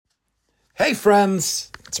Hey friends,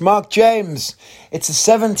 it's Mark James. It's the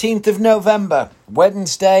 17th of November,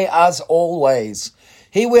 Wednesday as always.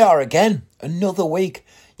 Here we are again, another week.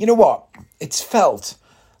 You know what? It's felt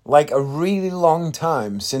like a really long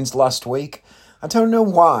time since last week. I don't know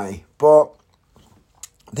why, but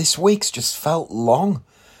this week's just felt long.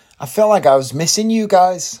 I felt like I was missing you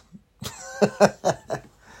guys.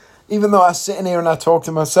 Even though I was sitting here and I talk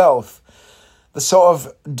to myself. The sort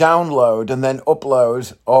of download and then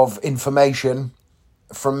upload of information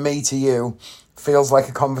from me to you feels like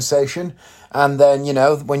a conversation. And then,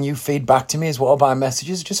 when you feed back to me as well by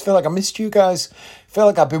messages, I just feel like I missed you guys. I feel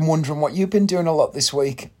like I've been wondering what you've been doing a lot this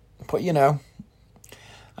week. But, I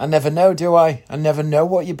never know, do I? I never know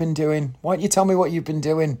what you've been doing. Why don't you tell me what you've been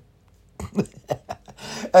doing?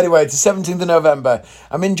 Anyway, it's the 17th of November.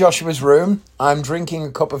 I'm in Joshua's room. I'm drinking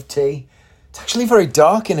a cup of tea. It's actually very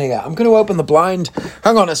dark in here. I'm going to open the blind.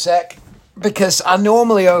 Hang on a sec. Because I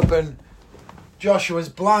normally open Joshua's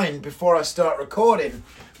blind before I start recording.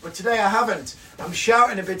 But today I haven't. I'm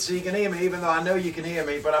shouting a bit so you can hear me, even though I know you can hear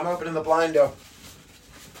me. But I'm opening the blind up.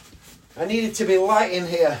 I need it to be light in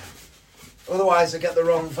here. Otherwise I get the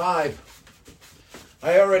wrong vibe.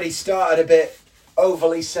 I already started a bit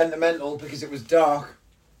overly sentimental because it was dark.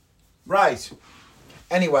 Right.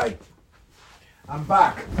 Anyway. I'm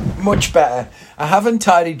back. Much better. I haven't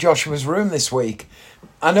tidied Joshua's room this week.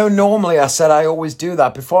 I know normally I said I always do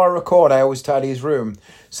that. Before I record, I always tidy his room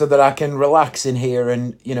so that I can relax in here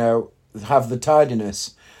and, have the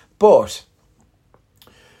tidiness. But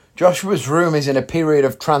Joshua's room is in a period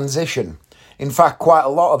of transition. In fact, quite a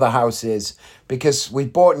lot of the house is because we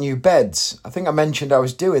bought new beds. I think I mentioned I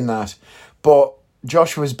was doing that. But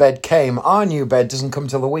Joshua's bed came. Our new bed doesn't come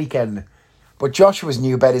till the weekend. But Joshua's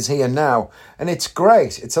new bed is here now, and it's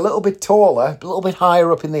great. It's a little bit taller, a little bit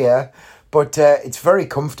higher up in the air, but it's very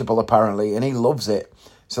comfortable apparently, and he loves it.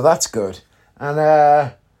 So that's good. And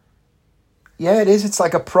it is. It's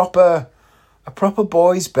like a proper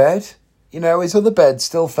boy's bed. His other bed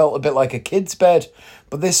still felt a bit like a kid's bed,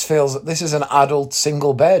 but this is an adult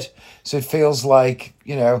single bed. So it feels like,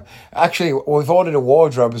 actually we've ordered a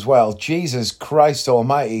wardrobe as well. Jesus Christ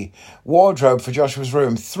almighty. Wardrobe for Joshua's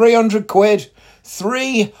room. 300 quid.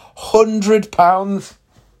 £300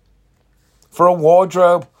 for a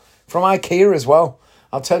wardrobe from IKEA as well.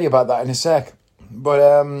 I'll tell you about that in a sec. But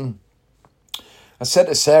I said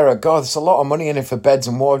to Sarah, God, there's a lot of money in it for beds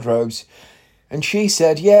and wardrobes. And she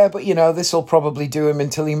said, yeah, but this will probably do him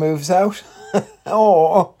until he moves out.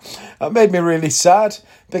 Oh, that made me really sad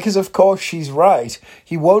because, of course, she's right.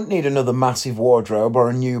 He won't need another massive wardrobe or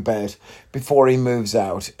a new bed before he moves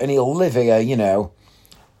out. And he'll live here,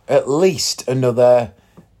 at least another...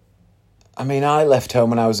 I left home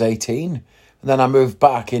when I was 18. And then I moved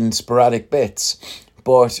back in sporadic bits.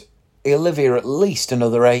 But he'll live here at least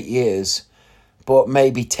another 8 years. But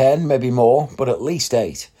maybe 10, maybe more, but at least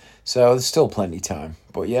 8. So there's still plenty of time.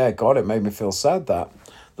 But yeah, God, it made me feel sad that.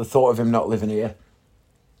 The thought of him not living here.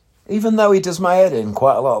 Even though he does my head in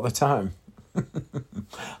quite a lot of the time.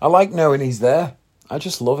 I like knowing he's there. I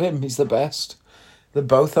just love him. He's the best. They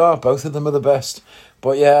both are. Both of them are the best.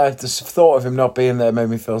 But yeah, the thought of him not being there made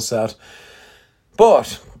me feel sad.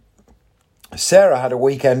 But Sarah had a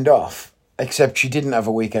weekend off. Except she didn't have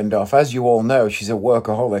a weekend off. As you all know, she's a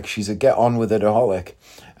workaholic. She's a get-on-with-it-aholic.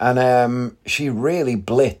 And she really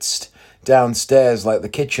blitzed downstairs, like the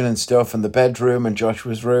kitchen and stuff, and the bedroom and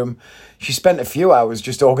Joshua's room. She spent a few hours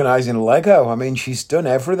just organising Lego. She's done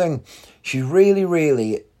everything. She really,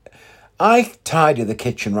 really... I tidy the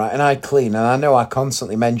kitchen, right, and I clean. And I know I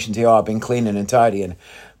constantly mention to you, I've been cleaning and tidying.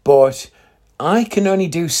 But I can only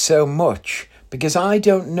do so much because I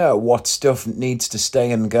don't know what stuff needs to stay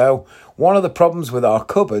and go. One of the problems with our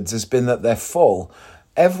cupboards has been that they're full.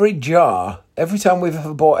 Every time we've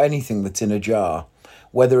ever bought anything that's in a jar,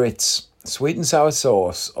 whether it's sweet and sour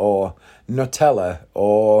sauce or Nutella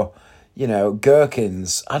or,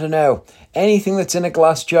 gherkins, I don't know, anything that's in a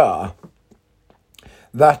glass jar,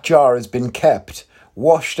 that jar has been kept,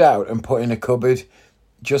 washed out and put in a cupboard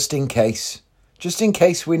just in case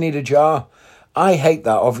we need a jar. I hate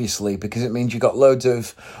that, obviously, because it means you've got loads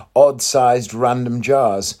of odd-sized random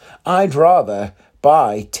jars. I'd rather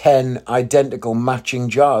buy 10 identical matching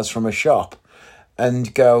jars from a shop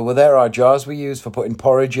and go, well, there are jars we use for putting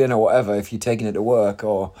porridge in or whatever if you're taking it to work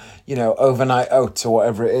or, overnight oats or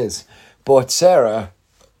whatever it is. But Sarah,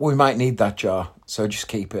 we might need that jar, so just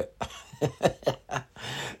keep it.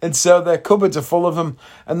 And so their cupboards are full of them.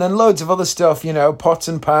 And then loads of other stuff, pots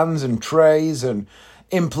and pans and trays and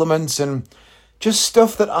implements and just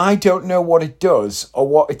stuff that I don't know what it does or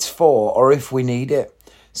what it's for or if we need it.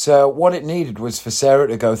 So what it needed was for Sarah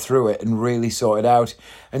to go through it and really sort it out.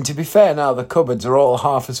 And to be fair now, the cupboards are all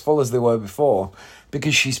half as full as they were before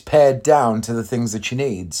because she's pared down to the things that she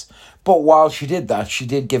needs. But while she did that, she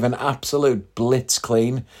did give an absolute blitz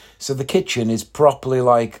clean. So the kitchen is properly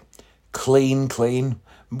like clean.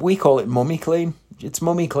 We call it mummy clean. It's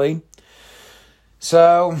mummy clean.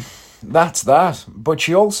 So that's that. But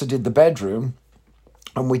she also did the bedroom,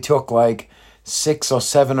 and we took like 6 or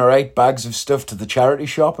 7 or 8 bags of stuff to the charity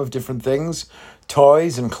shop of different things,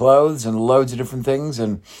 toys and clothes and loads of different things.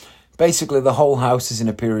 And basically the whole house is in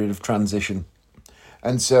a period of transition.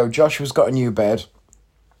 And so Joshua's got a new bed.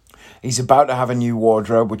 He's about to have a new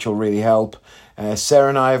wardrobe, which will really help. Sarah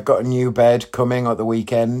and I have got a new bed coming at the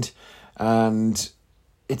weekend. And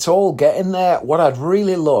it's all getting there. What I'd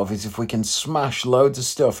really love is if we can smash loads of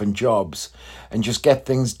stuff and jobs and just get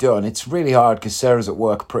things done. It's really hard because Sarah's at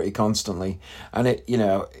work pretty constantly, and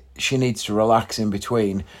she needs to relax in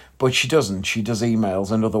between, but she doesn't. She does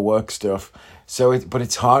emails and other work stuff. But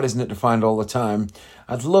it's hard, isn't it, to find all the time.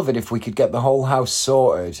 I'd love it if we could get the whole house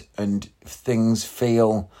sorted and things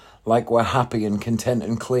feel like we're happy and content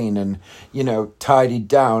and clean and, tidied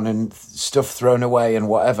down and stuff thrown away and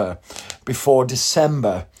whatever before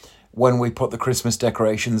December when we put the Christmas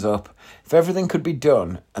decorations up. If everything could be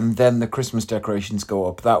done and then the Christmas decorations go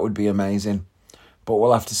up, that would be amazing. But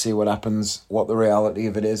we'll have to see what happens, what the reality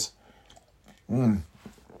of it is.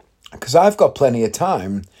 Because I've got plenty of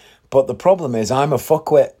time, but the problem is I'm a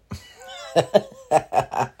fuckwit.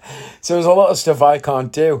 So there's a lot of stuff I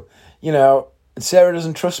can't do. Sarah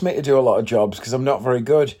doesn't trust me to do a lot of jobs because I'm not very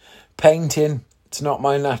good. Painting, it's not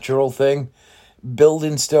my natural thing.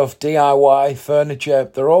 Building stuff, DIY, furniture,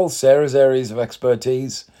 they're all Sarah's areas of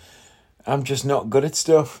expertise. I'm just not good at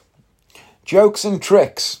stuff. Jokes and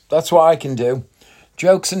tricks, that's what I can do.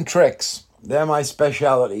 Jokes and tricks, they're my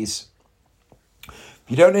specialities. If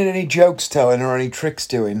you don't need any jokes telling or any tricks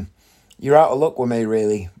doing, you're out of luck with me,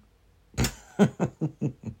 really.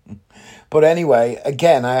 But anyway,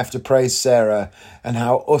 again, I have to praise Sarah and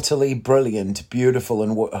how utterly brilliant, beautiful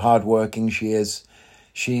and hardworking she is.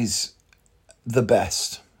 She's the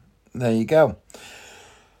best. There you go.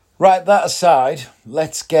 Right, that aside,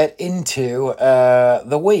 let's get into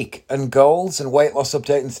the week and goals and weight loss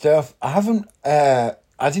update and stuff. I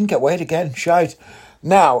didn't get weighed again, shite.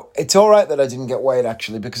 Now, it's all right that I didn't get weighed,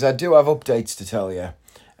 actually, because I do have updates to tell you.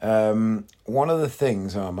 One of the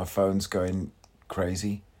things... Oh, my phone's going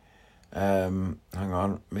crazy. Hang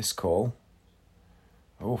on, missed call.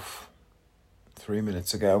 Oof. 3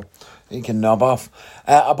 minutes ago. You can knob off.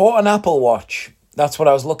 I bought an Apple Watch. That's what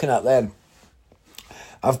I was looking at then.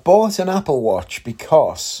 I've bought an Apple Watch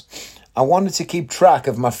because I wanted to keep track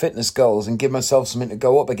of my fitness goals and give myself something to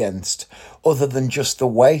go up against other than just the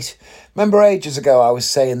weight. Remember ages ago I was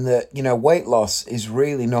saying that, weight loss is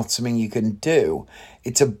really not something you can do.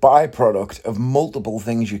 It's a byproduct of multiple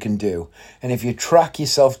things you can do. And if you track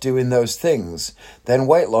yourself doing those things, then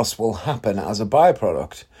weight loss will happen as a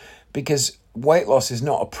byproduct. Because weight loss is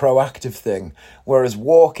not a proactive thing. Whereas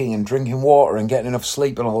walking and drinking water and getting enough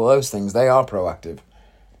sleep and all those things, they are proactive.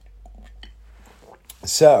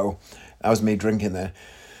 So, that was me drinking there.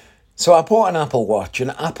 So I bought an Apple Watch, an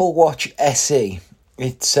Apple Watch SE.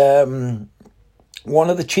 It's one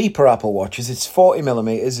of the cheaper Apple Watches. It's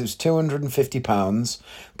 40mm, it's £250,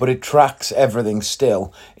 but it tracks everything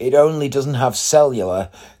still. It only doesn't have cellular,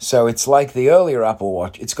 so it's like the earlier Apple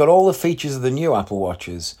Watch. It's got all the features of the new Apple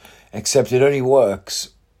Watches, except it only works,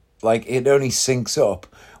 it only syncs up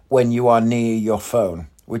when you are near your phone,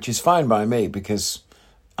 which is fine by me because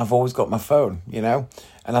I've always got my phone,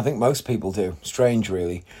 and I think most people do. Strange,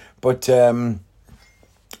 really. But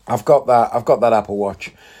I've got that Apple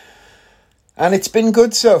Watch. And it's been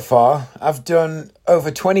good so far. I've done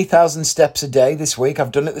over 20,000 steps a day this week.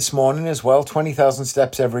 I've done it this morning as well, 20,000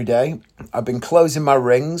 steps every day. I've been closing my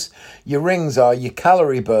rings. Your rings are your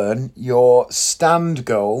calorie burn, your stand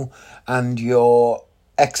goal, and your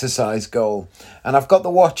exercise goal. And I've got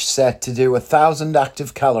the watch set to do 1,000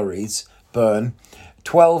 active calories burn,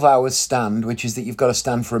 12 hours stand, which is that you've got to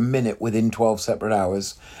stand for a minute within 12 separate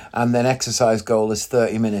hours, and then exercise goal is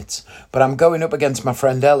 30 minutes. But I'm going up against my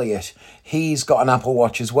friend Elliot. He's got an Apple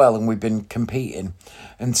Watch as well, and we've been competing.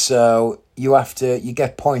 And so you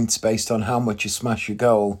get points based on how much you smash your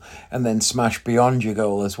goal, and then smash beyond your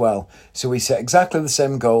goal as well. So we set exactly the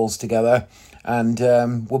same goals together, and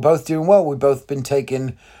we're both doing well. We've both been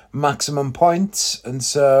taking maximum points, and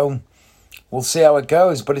so... we'll see how it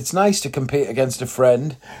goes, but it's nice to compete against a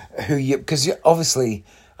friend because obviously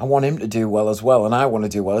I want him to do well as well, and I want to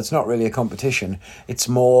do well. It's not really a competition. It's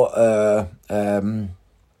more,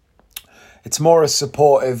 It's more a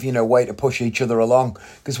supportive, way to push each other along.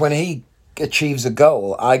 Because when he achieves a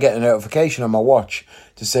goal, I get a notification on my watch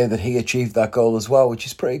to say that he achieved that goal as well, which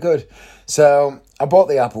is pretty good. So I bought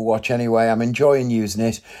the Apple Watch anyway. I'm enjoying using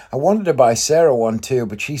it. I wanted to buy Sarah one too,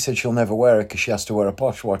 but she said she'll never wear it because she has to wear a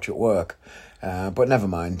posh watch at work. But never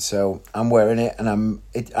mind. So I'm wearing it, and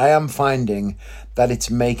I am finding that it's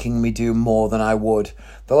making me do more than I would.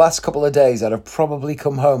 The last couple of days, I'd have probably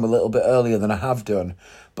come home a little bit earlier than I have done.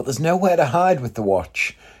 But there's nowhere to hide with the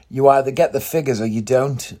watch. You either get the figures or you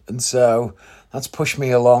don't. And so that's pushed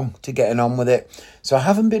me along to getting on with it. So I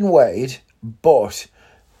haven't been weighed, but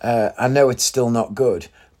I know it's still not good.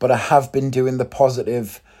 But I have been doing the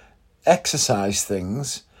positive exercise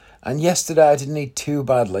things. And yesterday I didn't eat too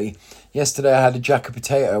badly. Yesterday I had a jacket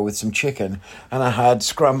potato with some chicken, and I had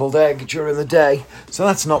scrambled egg during the day. So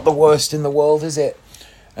that's not the worst in the world, is it?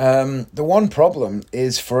 The one problem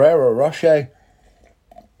is Ferrero Rocher.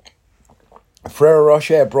 Ferrero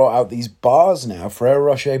Rocher brought out these bars now, Ferrero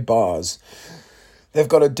Rocher bars. They've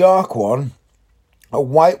got a dark one, a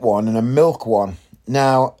white one, and a milk one.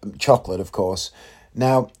 Now, chocolate, of course.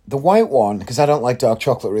 Now, the white one, because I don't like dark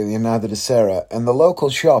chocolate really, and neither does Sarah, and the local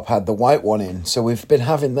shop had the white one in, so we've been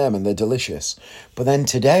having them, and they're delicious. But then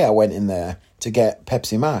today I went in there to get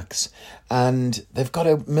Pepsi Max, and they've got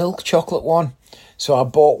a milk chocolate one. So I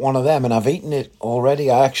bought one of them, and I've eaten it already.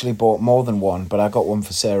 I actually bought more than one, but I got one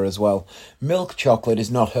for Sarah as well. Milk chocolate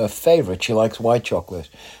is not her favourite. She likes white chocolate,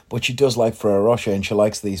 but she does like Ferrero Rocher, and she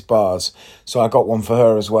likes these bars. So I got one for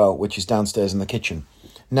her as well, which is downstairs in the kitchen.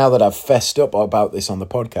 Now that I've fessed up about this on the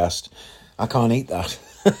podcast, I can't eat that,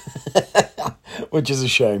 which is a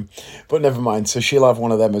shame. But never mind, so she'll have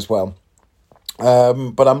one of them as well.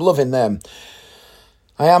 But I'm loving them.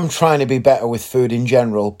 I am trying to be better with food in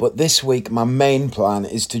general, but this week my main plan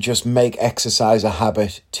is to just make exercise a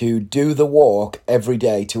habit, to do the walk every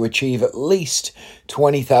day, to achieve at least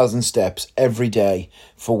 20,000 steps every day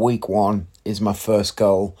for week 1 is my first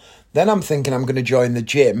goal. Then I'm thinking I'm going to join the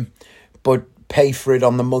gym, but pay for it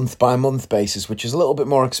on the month-by-month basis, which is a little bit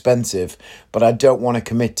more expensive, but I don't want to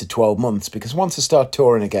commit to 12 months because once I start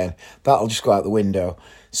touring again, that'll just go out the window.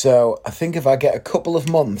 So I think if I get a couple of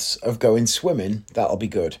months of going swimming, that'll be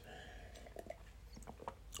good.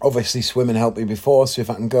 Obviously, swimming helped me before, so if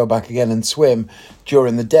I can go back again and swim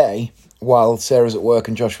during the day while Sarah's at work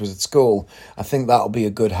and Josh was at school, I think that'll be a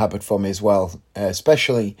good habit for me as well,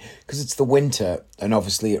 especially because it's the winter and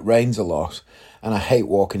obviously it rains a lot, and I hate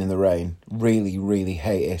walking in the rain. Really, really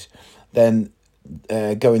hate it. Then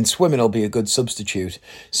going swimming will be a good substitute.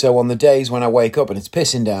 So on the days when I wake up and it's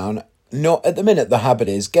pissing down, no, at the minute the habit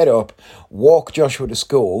is get up, walk Joshua to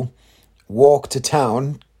school, walk to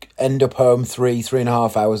town, end up home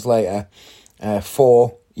 3.5 hours later,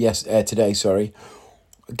 today,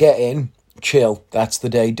 get in, chill, that's the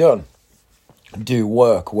day done. Do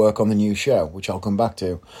work on the new show, which I'll come back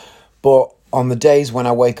to. But on the days when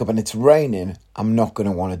I wake up and it's raining, I'm not going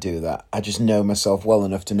to want to do that. I just know myself well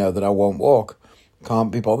enough to know that I won't walk.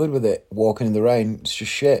 Can't be bothered with it. Walking in the rain, it's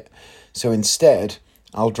just shit. So instead,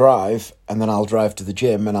 I'll drive, and then I'll drive to the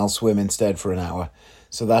gym, and I'll swim instead for an hour.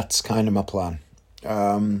 So that's kind of my plan.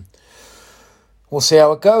 We'll see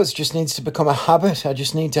how it goes. It just needs to become a habit. I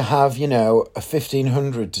just need to have, a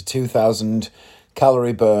 1,500 to 2,000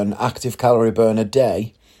 calorie burn, active calorie burn a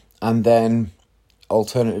day, and then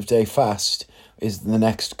alternative day fast is the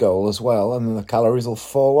next goal as well, and then the calories will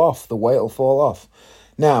fall off, the weight will fall off.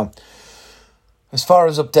 Now, as far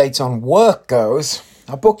as updates on work goes,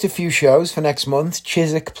 I booked a few shows for next month.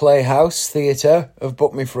 Chiswick Playhouse Theatre have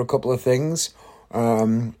booked me for a couple of things.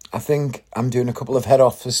 I think I'm doing a couple of head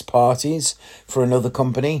office parties for another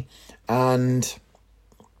company, and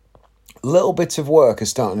little bits of work are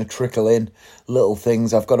starting to trickle in, little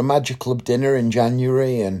things. I've got a Magic Club dinner in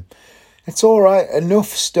January, and it's all right. Enough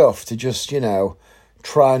stuff to just,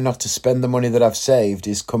 try not to spend the money that I've saved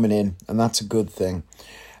is coming in, and that's a good thing.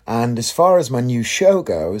 And as far as my new show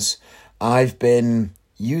goes, I've been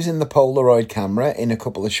using the Polaroid camera in a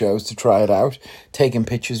couple of shows to try it out, taking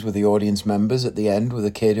pictures with the audience members at the end with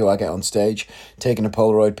a kid who I get on stage, taking a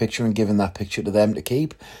Polaroid picture and giving that picture to them to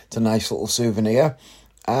keep. It's a nice little souvenir.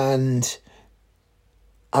 And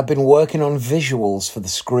I've been working on visuals for the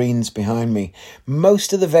screens behind me.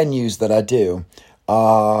 Most of the venues that I do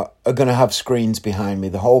are going to have screens behind me.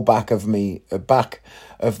 The whole back of the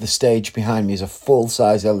stage behind me is a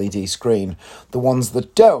full-size LED screen. The ones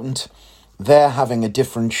that don't, they're having a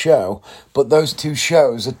different show, but those two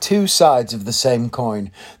shows are two sides of the same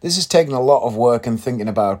coin. This has taken a lot of work and thinking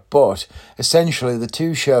about, but essentially the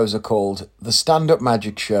two shows are called The Stand-Up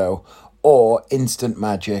Magic Show or Instant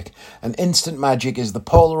Magic. And Instant Magic is the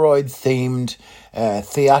Polaroid-themed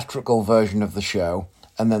theatrical version of the show.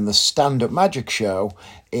 And then the Stand Up Magic Show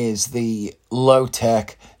is the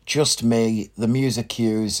low-tech, just me, the music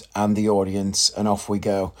cues, and the audience, and off we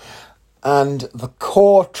go. And the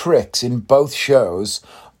core tricks in both shows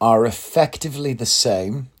are effectively the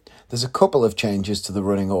same. There's a couple of changes to the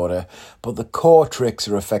running order, but the core tricks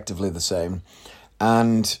are effectively the same.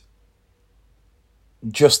 And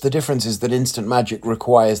just the difference is that Instant Magic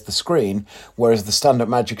requires the screen, whereas the Stand Up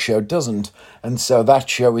Magic Show doesn't. And so that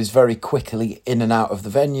show is very quickly in and out of the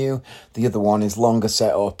venue. The other one is longer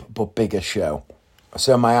setup, but bigger show.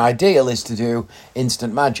 So my ideal is to do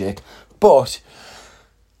Instant Magic, but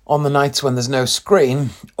on the nights when there's no screen,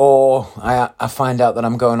 or I find out that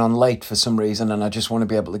I'm going on late for some reason and I just want to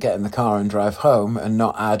be able to get in the car and drive home and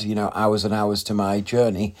not add, hours and hours to my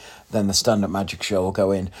journey, then the Stand Up Magic Show will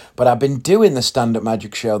go in. But I've been doing the Stand Up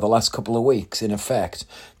Magic Show the last couple of weeks, in effect,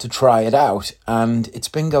 to try it out, and it's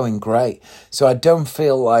been going great. So I don't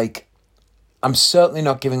feel like... I'm certainly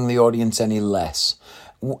not giving the audience any less.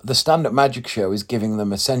 The Stand Up Magic Show is giving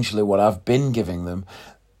them essentially what I've been giving them.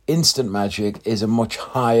 Instant Magic is a much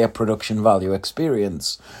higher production value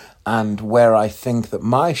experience, and where I think that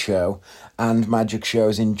my show and magic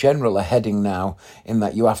shows in general are heading now, in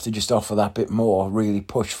that you have to just offer that bit more, really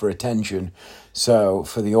push for attention. So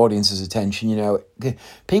for the audience's attention,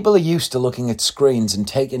 people are used to looking at screens and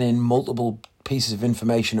taking in multiple pieces of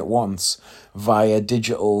information at once via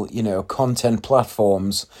digital, content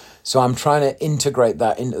platforms. So I'm trying to integrate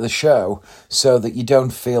that into the show so that you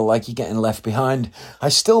don't feel like you're getting left behind. I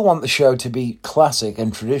still want the show to be classic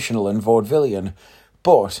and traditional and vaudevillian,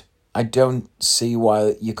 but I don't see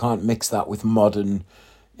why you can't mix that with modern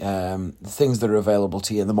things that are available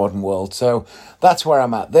to you in the modern world. So that's where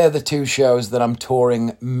I'm at. They're the two shows that I'm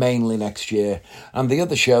touring mainly next year. And the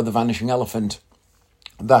other show, The Vanishing Elephant,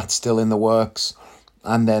 that's still in the works.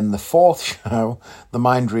 And then the fourth show, the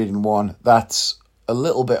mind reading one, that's a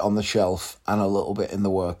little bit on the shelf and a little bit in the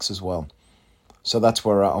works as well. So that's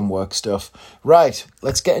where we're at on work stuff. Right,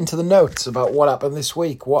 let's get into the notes about what happened this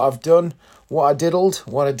week, what I've done, what I diddled,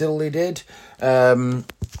 what I diddly did.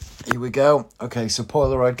 Here we go. Okay, so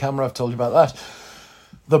Polaroid camera, I've told you about that.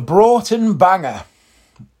 The Broughton Banger.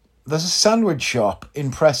 There's a sandwich shop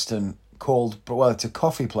in Preston called, it's a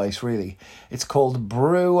coffee place really. It's called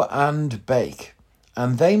Brew and Bake.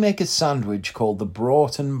 And they make a sandwich called the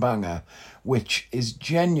Broughton Banger, which is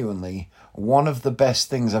genuinely one of the best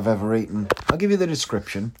things I've ever eaten. I'll give you the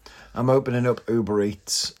description. I'm opening up Uber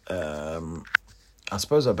Eats. I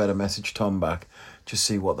suppose I better message Tom back, just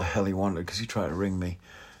see what the hell he wanted, because he tried to ring me.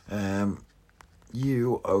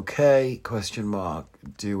 You okay? Question mark.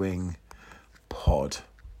 Doing pod.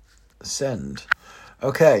 Send.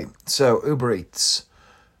 Okay, so Uber Eats.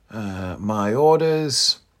 My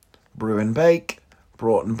orders. Brew and Bake.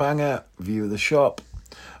 Broughton Banger. View the shop.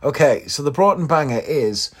 Okay, so the Broughton Banger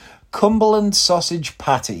is Cumberland sausage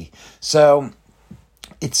patty. So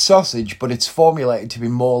it's sausage, but it's formulated to be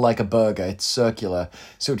more like a burger. It's circular,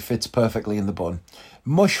 so it fits perfectly in the bun.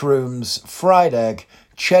 Mushrooms, fried egg,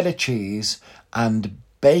 cheddar cheese, and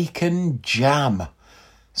bacon jam.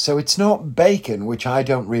 So it's not bacon, which I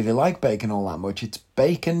don't really like bacon all that much. It's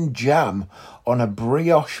bacon jam on a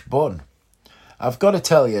brioche bun. I've got to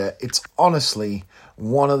tell you, it's honestly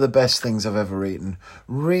one of the best things I've ever eaten.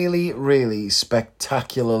 Really, really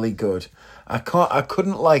spectacularly good. I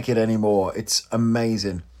couldn't like it anymore. It's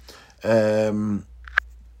amazing. Yeah,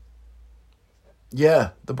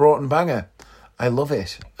 the Broughton Banger. I love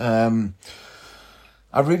it. I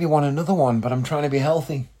really want another one, but I'm trying to be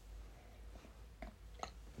healthy.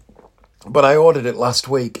 But I ordered it last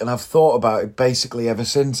week, and I've thought about it basically ever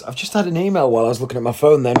since. I've just had an email while I was looking at my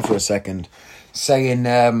phone then for a second, saying,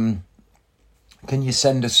 can you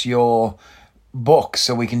send us your book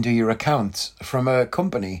so we can do your accounts, from a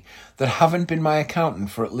company that haven't been my accountant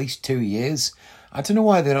for at least 2 years. I don't know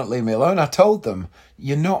why they don't leave me alone. I told them,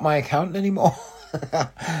 you're not my accountant anymore.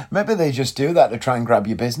 Maybe they just do that to try and grab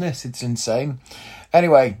your business. It's insane.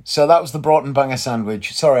 Anyway, so that was the Broughton Banger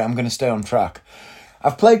sandwich. Sorry, I'm going to stay on track.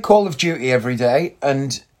 I've played Call of Duty every day,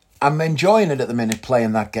 and I'm enjoying it at the minute,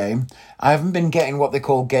 playing that game. I haven't been getting what they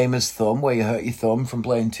call gamer's thumb, where you hurt your thumb from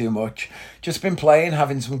playing too much. Just been playing,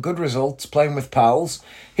 having some good results, playing with pals.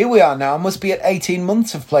 Here we are now, must be at 18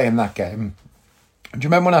 months of playing that game. Do you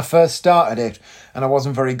remember when I first started it and I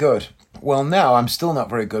wasn't very good? Well, now I'm still not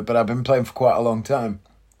very good, but I've been playing for quite a long time.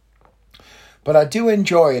 But I do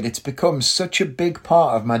enjoy it. It's become such a big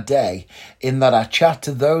part of my day, in that I chat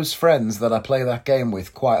to those friends that I play that game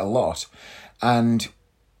with quite a lot. And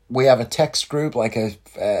we have a text group, like a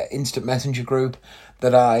instant messenger group,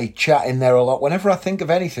 that I chat in there a lot. Whenever I think of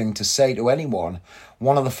anything to say to anyone,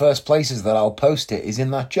 one of the first places that I'll post it is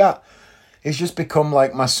in that chat. It's just become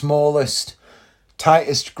like my smallest,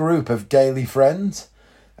 tightest group of daily friends.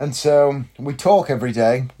 And so we talk every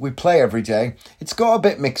day, we play every day. It's got a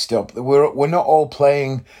bit mixed up. We're not all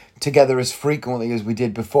playing together as frequently as we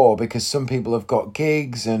did before, because some people have got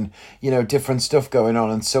gigs and, different stuff going on.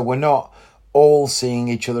 And so we're not all seeing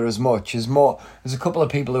each other as much. There's a couple of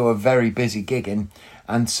people who are very busy gigging,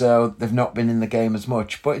 and so they've not been in the game as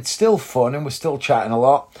much. But it's still fun, and we're still chatting a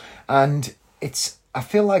lot. And I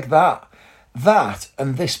feel like that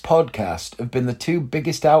and this podcast have been the two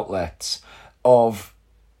biggest outlets of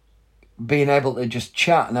being able to just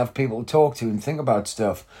chat and have people to talk to and think about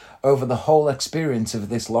stuff over the whole experience of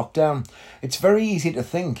this lockdown. It's very easy to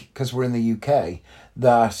think, because we're in the UK,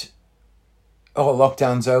 that,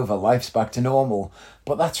 lockdown's over, life's back to normal.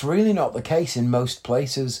 But that's really not the case in most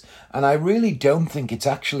places. And I really don't think it's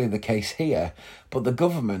actually the case here. But the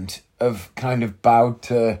government have kind of bowed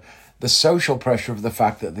to the social pressure of the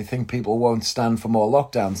fact that they think people won't stand for more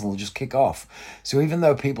lockdowns and they'll just kick off. So even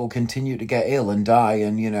though people continue to get ill and die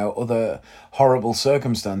and, other horrible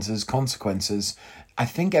consequences, I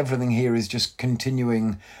think everything here is just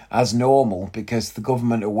continuing as normal, because the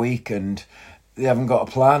government are weak and they haven't got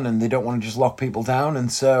a plan and they don't want to just lock people down.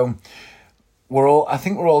 And so I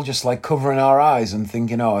think we're all just like covering our eyes and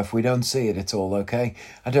thinking, if we don't see it, it's all okay.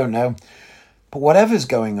 I don't know. But whatever's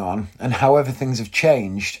going on and however things have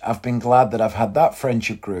changed, I've been glad that I've had that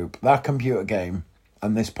friendship group, that computer game,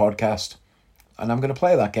 and this podcast. And I'm going to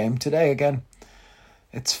play that game today again.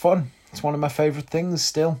 It's fun. It's one of my favourite things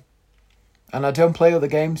still. And I don't play other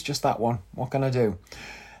games, just that one. What can I do?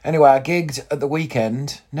 Anyway, I gigged at the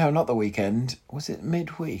weekend. No, not the weekend. Was it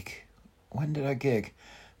midweek? When did I gig?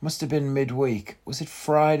 Must have been midweek. Was it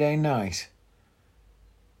Friday night?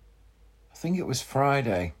 I think it was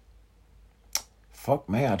Friday. Fuck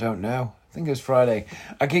me, I don't know. I think it was Friday.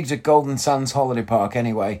 I gigged at Golden Sands Holiday Park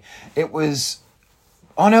anyway. It was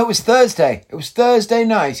Thursday. It was Thursday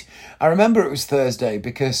night. I remember it was Thursday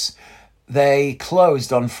because they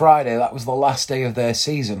closed on Friday. That was the last day of their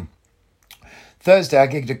season. Thursday, I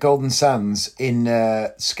gigged at Golden Sands in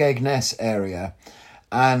Skegness area.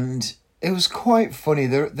 And it was quite funny.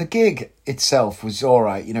 The gig itself was all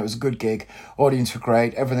right. It was a good gig. Audience were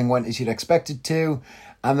great. Everything went as you'd expect it to.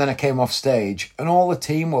 And then I came off stage and all the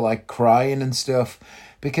team were like crying and stuff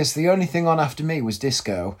because the only thing on after me was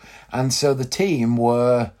disco. And so the team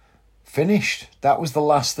were finished. That was the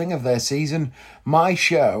last thing of their season. My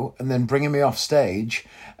show, and then bringing me off stage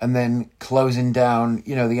and then closing down,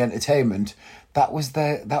 the entertainment. That was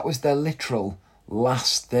their literal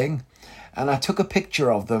last thing. And I took a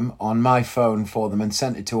picture of them on my phone for them and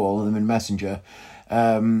sent it to all of them in Messenger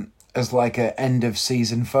as like a end of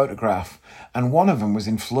season photograph. And one of them was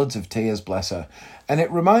in floods of tears, bless her. And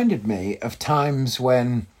it reminded me of times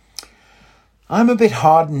when I'm a bit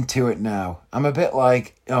hardened to it now. I'm a bit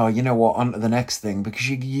like, you know what, on to the next thing, because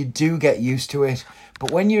you do get used to it.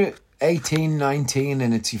 But when you're 18, 19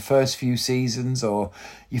 and it's your first few seasons or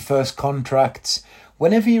your first contracts,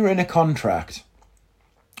 whenever you're in a contract,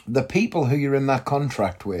 the people who you're in that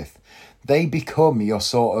contract with, they become your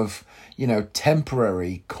sort of,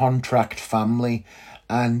 temporary contract family.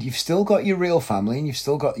 And you've still got your real family and you've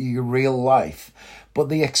still got your real life. But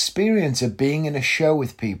the experience of being in a show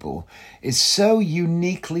with people is so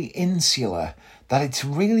uniquely insular that it's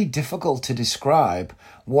really difficult to describe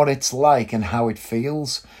what it's like and how it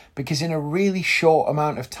feels. Because in a really short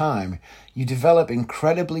amount of time, you develop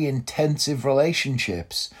incredibly intensive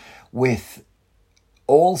relationships with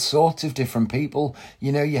all sorts of different people.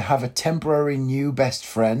 You have a temporary new best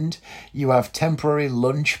friend. You have temporary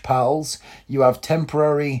lunch pals. You have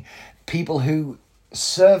temporary people who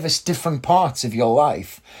service different parts of your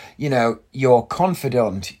life. Your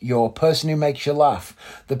confidant, your person who makes you laugh,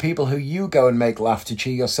 the people who you go and make laugh to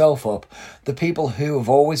cheer yourself up, the people who have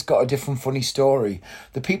always got a different funny story,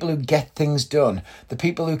 the people who get things done, the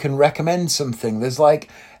people who can recommend something. There's like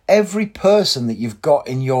every person that you've got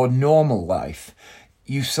in your normal life.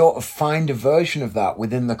 You sort of find a version of that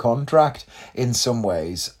within the contract in some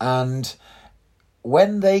ways. And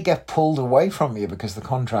when they get pulled away from you because the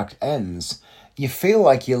contract ends, you feel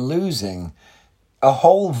like you're losing a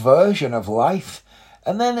whole version of life.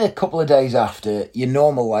 And then a couple of days after, your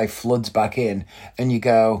normal life floods back in and you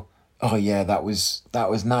go, oh yeah, that was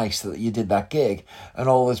nice that you did that gig. And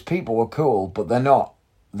all those people were cool, but they're not.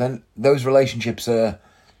 Then those relationships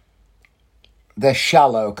they're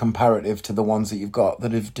shallow comparative to the ones that you've got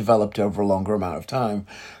that have developed over a longer amount of time.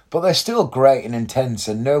 But they're still great and intense,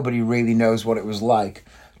 and nobody really knows what it was like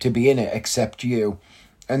to be in it except you.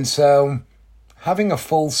 And so having a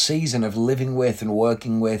full season of living with and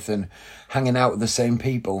working with and hanging out with the same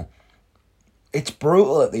people, it's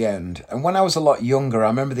brutal at the end. And when I was a lot younger, I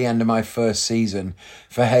remember the end of my first season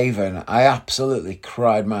for Haven, I absolutely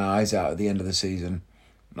cried my eyes out at the end of the season.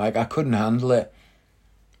 Like, I couldn't handle it.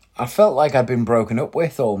 I felt like I'd been broken up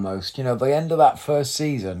with almost. You know, the end of that first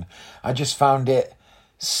season, I just found it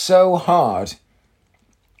so hard.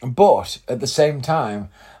 But at the same time,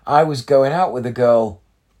 I was going out with a girl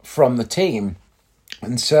from the team.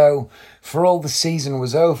 And so, for all the season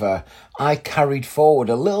was over, I carried forward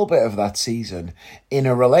a little bit of that season in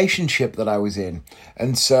a relationship that I was in.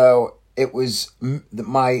 And so, it was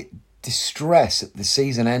my distress at the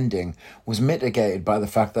season ending was mitigated by the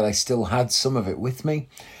fact that I still had some of it with me.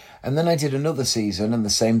 And then I did another season and the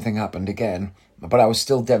same thing happened again, but I was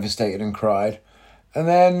still devastated and cried. And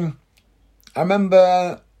then I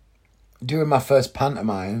remember doing my first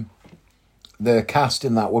pantomime. The cast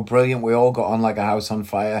in that were brilliant. We all got on like a house on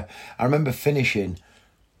fire. I remember finishing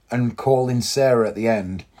and calling Sarah at the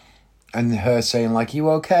end and her saying like,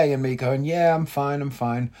 "You okay?" And me going, "Yeah, I'm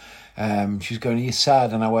fine. She's going, "Are you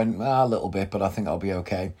sad?" And I went, "A little bit, but I think I'll be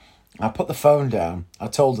okay." I put the phone down. I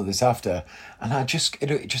told her this after, and it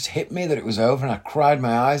just hit me that it was over, and I cried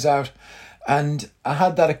my eyes out. And I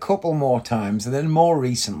had that a couple more times, and then more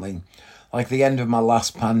recently, like the end of my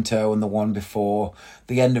last panto and the one before,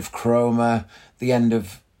 the end of Chroma, the end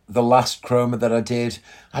of the last Chroma that I did.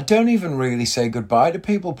 I don't even really say goodbye to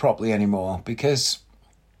people properly anymore, because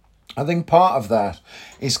I think part of that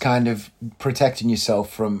is kind of protecting yourself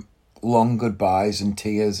from long goodbyes and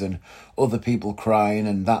tears and other people crying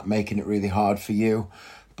and that making it really hard for you.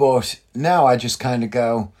 But now I just kind of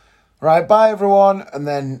go, right, bye everyone, and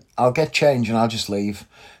then I'll get change and I'll just leave.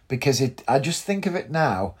 Because I just think of it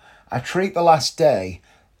now, I treat the last day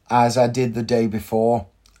as I did the day before.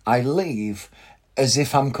 I leave as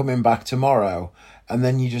if I'm coming back tomorrow, and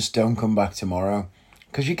then you just don't come back tomorrow.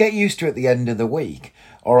 Because you get used to at the end of the week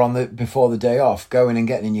or before the day off, going and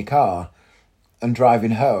getting in your car and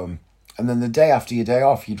driving home. And then the day after your day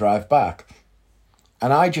off, you drive back.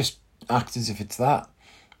 And I just act as if it's that.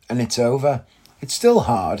 And it's over. It's still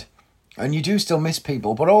hard. And you do still miss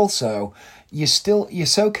people. But also, you're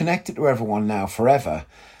so connected to everyone now forever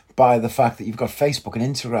by the fact that you've got Facebook and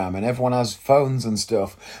Instagram and everyone has phones and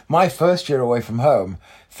stuff. My first year away from home,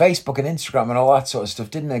 Facebook and Instagram and all that sort of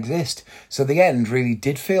stuff didn't exist. So the end really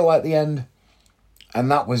did feel like the end.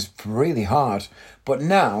 And that was really hard. But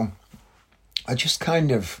now, I just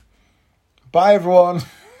kind of, bye everyone,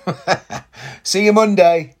 see you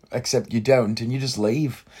Monday, except you don't, and you just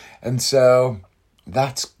leave. And so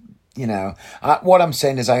that's, what I'm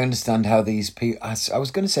saying is I understand how these people, I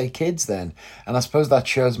was going to say kids then, and I suppose that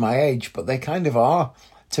shows my age, but they kind of are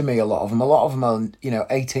to me, a lot of them. A lot of them are,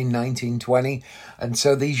 18, 19, 20. And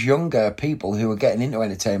so these younger people who are getting into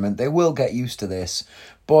entertainment, they will get used to this.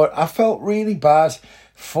 But I felt really bad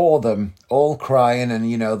for them, all crying and,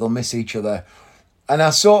 they'll miss each other. And I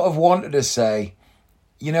sort of wanted to say,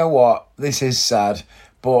 you know what, this is sad,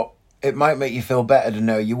 but it might make you feel better to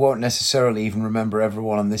know you won't necessarily even remember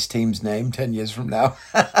everyone on this team's name 10 years from now.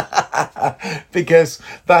 Because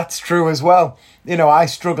that's true as well. I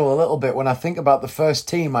struggle a little bit when I think about the first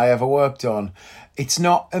team I ever worked on. It's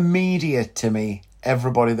not immediate to me,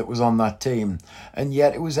 everybody that was on that team. And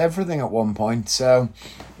yet it was everything at one point. So,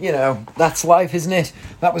 that's life, isn't it?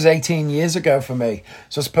 That was 18 years ago for me.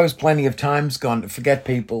 So I suppose plenty of time's gone to forget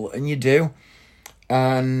people, and you do.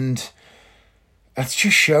 And that's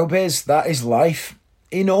just showbiz. That is life.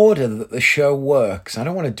 In order that the show works, I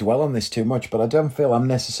don't want to dwell on this too much, but I don't feel I'm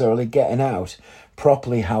necessarily getting out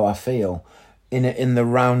properly how I feel in the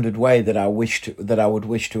rounded way that I would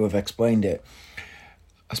wish to have explained it.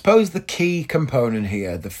 I suppose the key component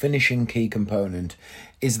here, the finishing key component,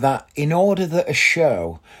 is that in order that a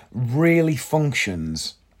show really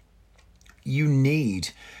functions, you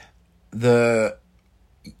need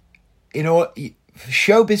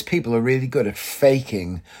showbiz people are really good at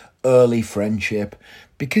faking early friendship,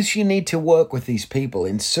 because you need to work with these people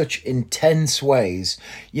in such intense ways.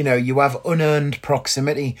 You have unearned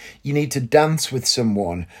proximity. You need to dance with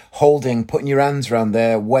someone, putting your hands around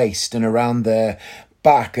their waist and around their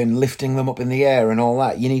back and lifting them up in the air and all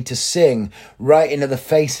that. You need to sing right into the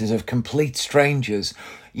faces of complete strangers.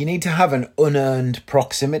 You need to have an unearned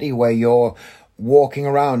proximity where you're walking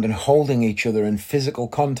around and holding each other in physical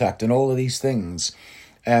contact and all of these things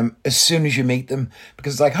as soon as you meet them,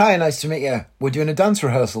 because it's like, hi, nice to meet you, we're doing a dance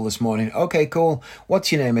rehearsal this morning. Okay, cool,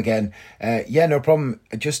 what's your name again? Yeah, no problem,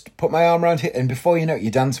 I just put my arm around here, and before you know it,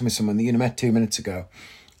 you're dancing with someone that you met 2 minutes ago.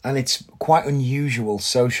 And it's quite unusual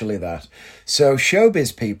socially that. So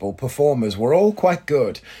showbiz people, performers, were all quite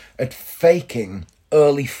good at faking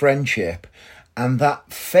early friendship. And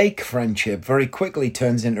that fake friendship very quickly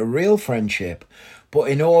turns into real friendship. But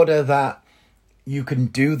in order that you can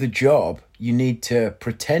do the job, you need to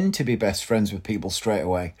pretend to be best friends with people straight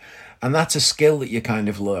away. And that's a skill that you kind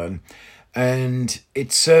of learn. And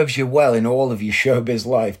it serves you well in all of your showbiz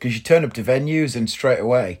life, because you turn up to venues and straight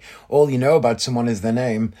away, all you know about someone is their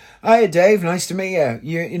name. Hiya, Dave, nice to meet you.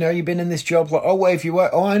 You know, you've been in this job. Like, oh, where have you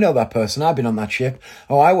worked? Oh, I know that person. I've been on that ship.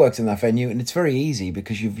 Oh, I worked in that venue. And it's very easy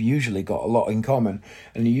because you've usually got a lot in common.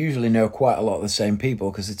 And you usually know quite a lot of the same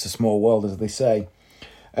people because it's a small world, as they say.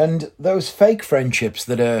 And those fake friendships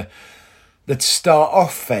that start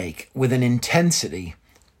off fake with an intensity,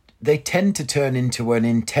 they tend to turn into an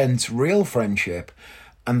intense real friendship,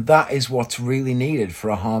 and that is what's really needed for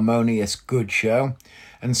a harmonious, good show.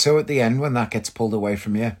 And so at the end, when that gets pulled away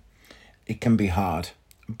from you, it can be hard,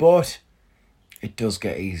 but it does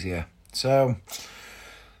get easier. So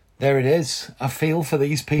there it is. I feel for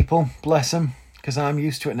these people, bless them, because I'm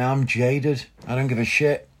used to it now. I'm jaded. I don't give a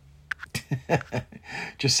shit.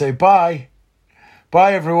 Just say bye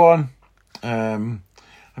everyone.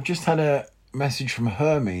 I've just had a message from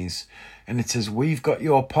Hermes, and it says, we've got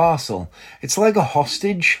your parcel. It's like a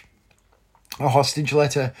hostage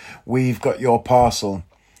letter. We've got your parcel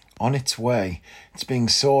on its way. It's being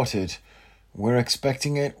sorted. We're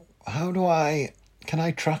expecting it. Can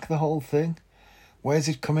I track the whole thing? Where's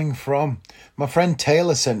it coming from? My friend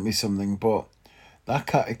Taylor sent me something, but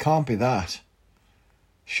it can't be that.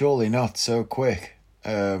 Surely not so quick. I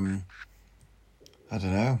don't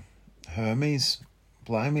know. Hermes,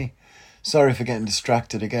 blimey. Sorry for getting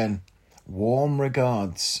distracted again. Warm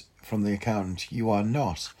regards from the accountant. You are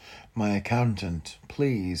not my accountant.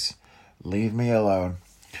 Please leave me alone.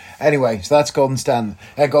 Anyway, so that's Golden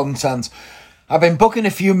Sands. I've been booking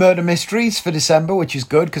a few murder mysteries for December, which is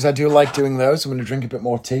good because I do like doing those. I'm going to drink a bit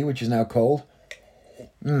more tea, which is now cold.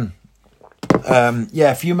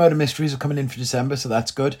 A few murder mysteries are coming in for December, so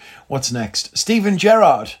that's good. What's next? Steven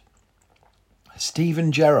Gerrard,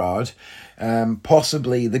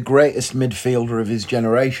 possibly the greatest midfielder of his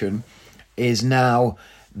generation, is now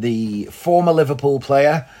the former Liverpool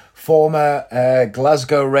player, former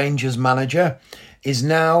Glasgow Rangers manager, is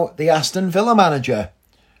now the Aston Villa manager.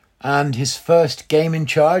 And his first game in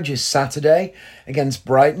charge is Saturday against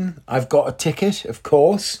Brighton. I've got a ticket, of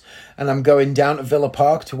course, and I'm going down to Villa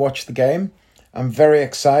Park to watch the game. I'm very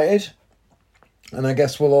excited, and I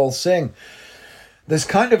guess we'll all sing. There's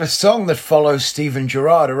kind of a song that follows Steven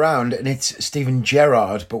Gerrard around, and it's Steven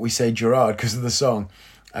Gerrard, but we say Gerrard because of the song.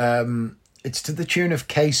 It's to the tune of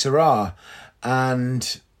Que Sera,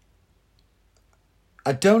 and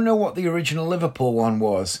I don't know what the original Liverpool one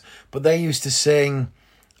was, but they used to sing,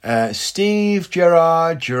 Steve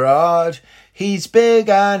Gerrard, he's big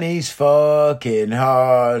and he's fucking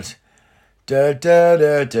hard. Da da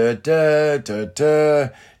da da da da da.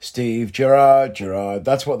 Steve Gerrard.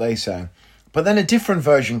 That's what they sang. But then a different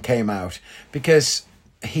version came out because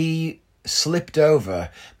he slipped over,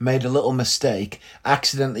 made a little mistake,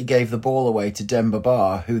 accidentally gave the ball away to Demba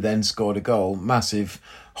Ba, who then scored a goal. Massive,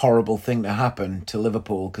 horrible thing to happen to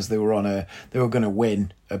Liverpool because they were going to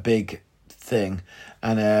win a big thing,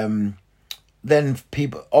 and then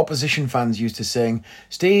opposition fans used to sing,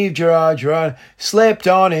 Steve Gerrard slipped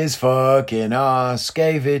on his fucking arse,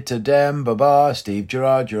 gave it to Demba Ba, Steve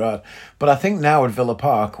Gerrard. But I think now at Villa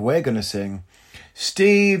Park, we're going to sing,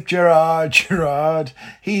 Steve Gerrard,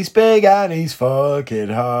 he's big and he's fucking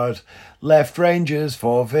hard. Left Rangers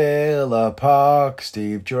for Villa Park,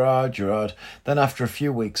 Steve Gerrard. Then after a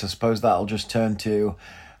few weeks, I suppose that'll just turn to,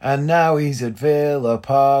 and now he's at Villa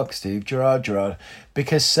Park, Steve Gerrard.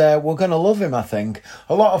 Because we're going to love him, I think.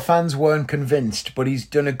 A lot of fans weren't convinced, but he's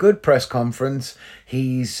done a good press conference.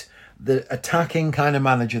 He's the attacking kind of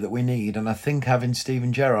manager that we need. And I think having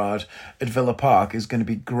Steven Gerrard at Villa Park is going to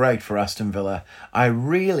be great for Aston Villa. I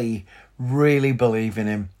really, really believe in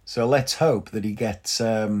him. So let's hope that he gets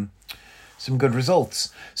some good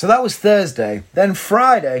results. So that was Thursday. Then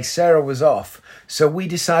Friday, Sarah was off. So we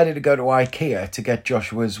decided to go to IKEA to get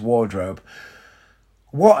Joshua's wardrobe.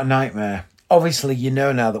 What a nightmare. Obviously, you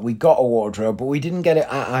know now that we got a wardrobe, but we didn't get it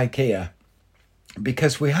at IKEA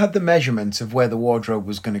because we had the measurements of where the wardrobe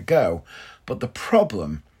was going to go. But the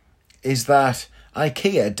problem is that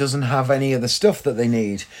IKEA doesn't have any of the stuff that they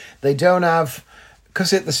need. They don't have,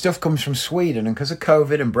 because the stuff comes from Sweden, and because of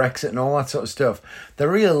COVID and Brexit and all that sort of stuff,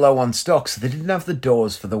 they're really low on stock. So they didn't have the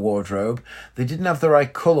doors for the wardrobe. They didn't have the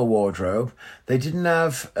right colour wardrobe. They didn't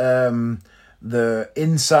have the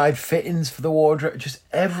inside fittings for the wardrobe. Just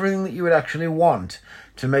everything that you would actually want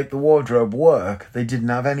to make the wardrobe work, they didn't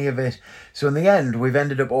have any of it. So in the end, we've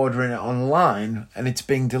ended up ordering it online, and it's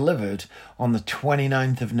being delivered on the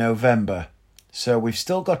 29th of November. So we've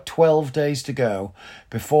still got 12 days to go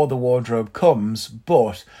before the wardrobe comes,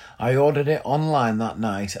 but I ordered it online that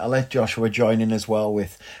night. I let Joshua join in as well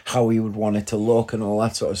with how he would want it to look and all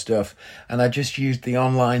that sort of stuff. And I just used the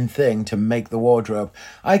online thing to make the wardrobe.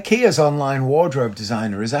 IKEA's online wardrobe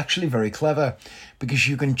designer is actually very clever because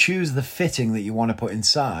you can choose the fitting that you want to put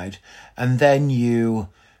inside, and then you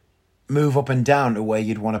move up and down to where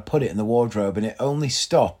you'd want to put it in the wardrobe, and it only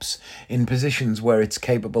stops in positions where it's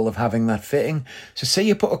capable of having that fitting. So say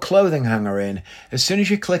you put a clothing hanger in, as soon as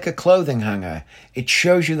you click a clothing hanger, it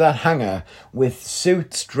shows you that hanger with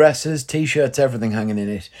suits, dresses, t-shirts, everything hanging in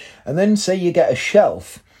it. And then say you get a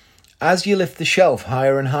shelf. As you lift the shelf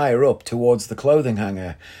higher and higher up towards the clothing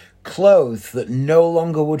hanger, clothes that no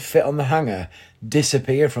longer would fit on the hanger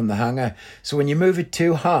disappear from the hanger. So when you move it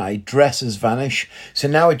too high, dresses vanish. So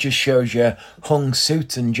now it just shows you hung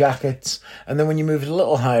suits and jackets. And then when you move it a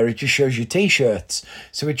little higher, it just shows you t-shirts.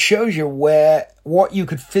 So it shows you what you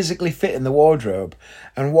could physically fit in the wardrobe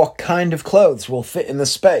and what kind of clothes will fit in the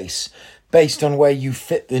space based on where you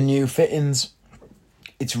fit the new fittings.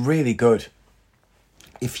 It's really good.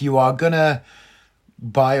 If you are gonna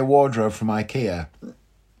buy a wardrobe from IKEA,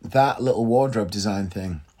 that little wardrobe design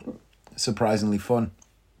thing, surprisingly fun.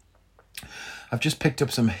 I've just picked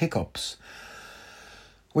up some hiccups,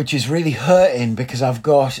 which is really hurting because I've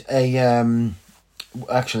got a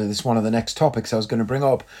actually this is one of the next topics I was going to bring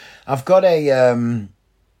up. I've got a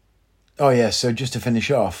so just to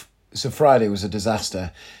finish off, so Friday was a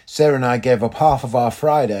disaster. Sarah and I gave up half of our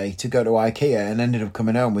Friday to go to IKEA and ended up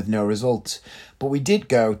coming home with no results. But we did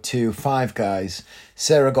go to Five Guys.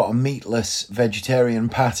 Sarah got a meatless vegetarian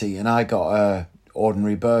patty and I got a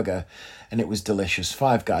ordinary burger, and it was delicious.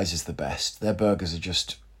 Five Guys is the best. Their burgers are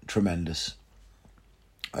just tremendous.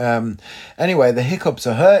 Anyway, the hiccups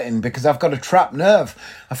are hurting because I've got a trapped nerve.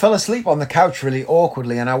 I fell asleep on the couch really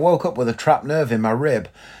awkwardly and I woke up with a trapped nerve in my rib.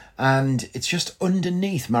 And it's just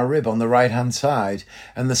underneath my rib on the right-hand side.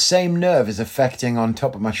 And the same nerve is affecting on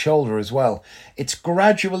top of my shoulder as well. It's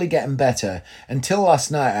gradually getting better. Until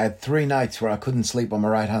last night, I had 3 nights where I couldn't sleep on my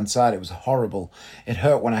right-hand side. It was horrible. It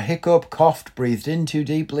hurt when I hiccuped, coughed, breathed in too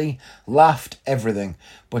deeply, laughed, everything.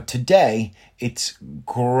 But today, it's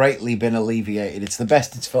greatly been alleviated. It's the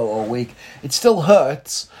best it's felt all week. It still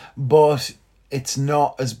hurts, but it's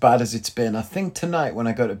not as bad as it's been. I think tonight when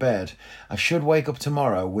I go to bed, I should wake up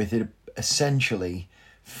tomorrow with it essentially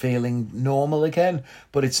feeling normal again,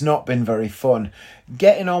 but it's not been very fun.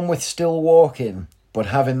 Getting on with still walking, but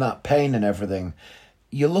having that pain and everything,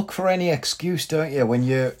 you look for any excuse, don't you? When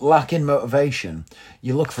you're lacking motivation,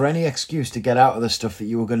 you look for any excuse to get out of the stuff that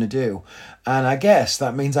you were going to do. And I guess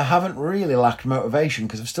that means I haven't really lacked motivation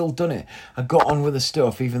because I've still done it. I got on with the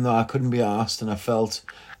stuff even though I couldn't be arsed and I felt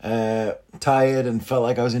tired and felt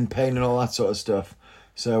like I was in pain and all that sort of stuff.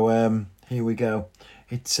 So here we go.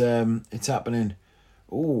 It's happening.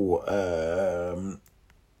 I've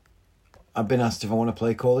been asked if I want to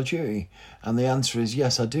play Call of Duty, and the answer is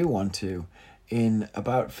yes, I do want to, in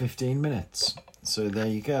about 15 minutes. So there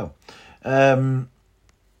you go.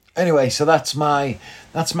 Anyway, so that's my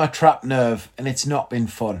trapped nerve, and it's not been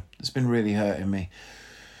fun. It's been really hurting me.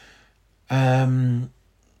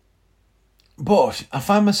 But I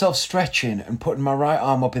find myself stretching and putting my right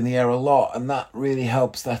arm up in the air a lot, and that really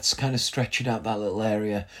helps. That's kind of stretching out that little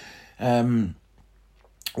area.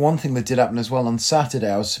 One thing that did happen as well, on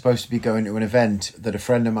Saturday, I was supposed to be going to an event that a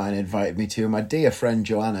friend of mine invited me to. My dear friend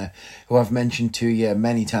Joanna, who I've mentioned to you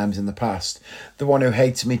many times in the past, the one who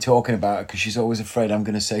hates me talking about it because she's always afraid I'm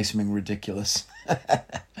going to say something ridiculous.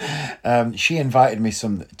 She invited me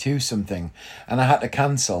to something, and I had to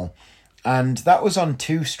cancel. And that was on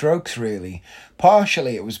 2 strokes, really.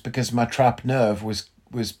 Partially it was because my trapped nerve was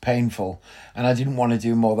painful and I didn't want to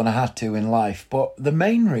do more than I had to in life. But the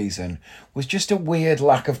main reason was just a weird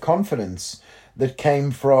lack of confidence that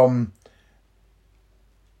came from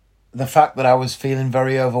the fact that I was feeling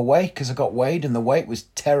very overweight because I got weighed and the weight was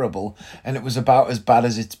terrible and it was about as bad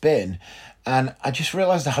as it's been. And I just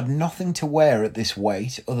realised I had nothing to wear at this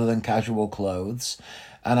weight other than casual clothes.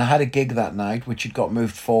 And I had a gig that night, which had got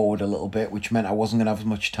moved forward a little bit, which meant I wasn't going to have as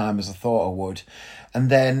much time as I thought I would.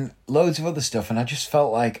 And then loads of other stuff. And I just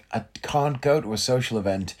felt like I can't go to a social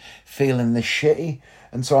event feeling this shitty.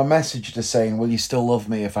 And so I messaged her saying, will you still love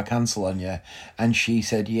me if I cancel on you? And she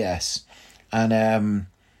said yes. And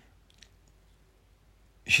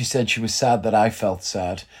she said she was sad that I felt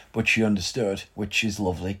sad, but she understood, which is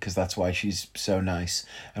lovely because that's why she's so nice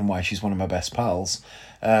and why she's one of my best pals.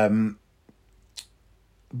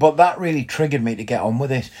 But that really triggered me to get on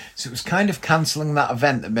with it. So it was kind of cancelling that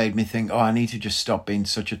event that made me think, oh, I need to just stop being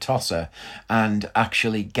such a tosser and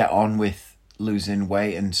actually get on with losing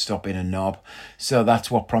weight and stop being a knob. So that's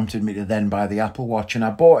what prompted me to then buy the Apple Watch. And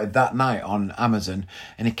I bought it that night on Amazon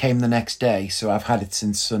and it came the next day. So I've had it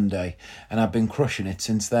since Sunday and I've been crushing it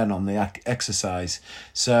since then on the exercise.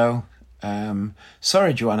 So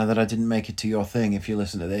sorry, Joanna, that I didn't make it to your thing if you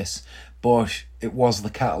listen to this. But it was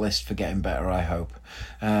the catalyst for getting better, I hope.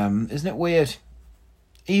 Isn't it weird?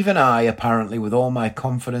 Even I, apparently, with all my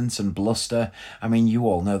confidence and bluster, I mean, you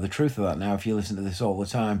all know the truth of that now if you listen to this all the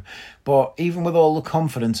time, but even with all the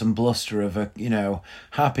confidence and bluster of a,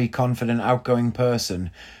 happy, confident, outgoing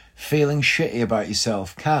person, feeling shitty about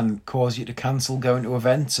yourself can cause you to cancel going to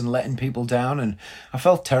events and letting people down. And I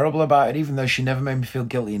felt terrible about it, even though she never made me feel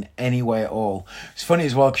guilty in any way at all. It's funny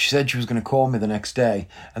as well, because she said she was going to call me the next day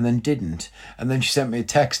and then didn't. And then she sent me a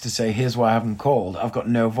text to say, here's why I haven't called. I've got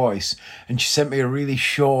no voice. And she sent me a really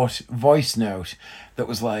short voice note that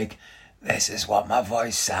was like, this is what my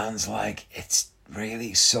voice sounds like. It's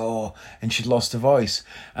really sore. And she'd lost her voice.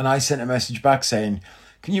 And I sent a message back saying,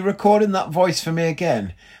 can you record in that voice for me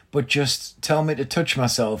again? But just tell me to touch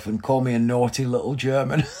myself and call me a naughty little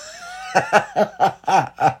German.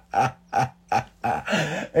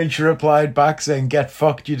 And she replied back saying, get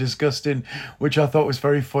fucked, you disgusting, which I thought was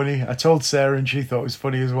very funny. I told Sarah and she thought it was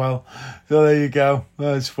funny as well. So there you go.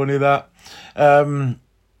 That's funny, that.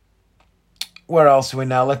 Where else are we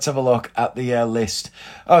now? Let's have a look at the list.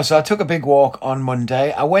 Oh, so I took a big walk on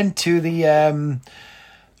Monday. I went to the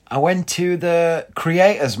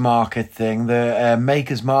creators market thing, the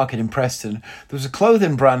makers market in Preston. There was a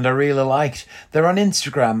clothing brand I really liked. They're on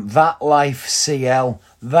Instagram, That Life CL.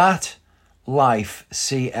 That Life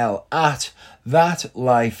CL. At That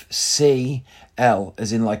Life CL,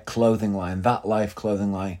 as in like clothing line. That Life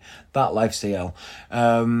clothing line. That Life CL.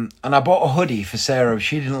 And I bought a hoodie for Sarah.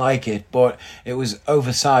 She didn't like it, but it was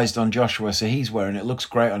oversized on Joshua, so he's wearing it. It looks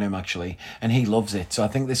great on him, actually, and he loves it. So I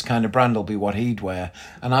think this kind of brand will be what he'd wear,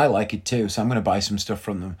 and I like it too, so I'm going to buy some stuff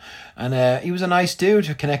from them. And he was a nice dude.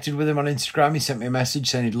 I connected with him on Instagram. He sent me a message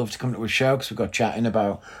saying he'd love to come to a show, because we got chatting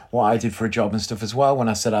about what I did for a job and stuff as well, when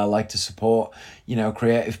I said I like to support,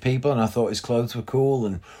 creative people, and I thought his clothes were cool,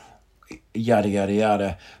 and yada yada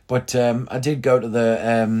yada. But I did go to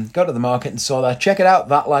the market and saw that. Check it out,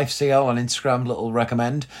 That Life CL on Instagram. Little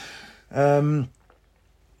recommend. Woman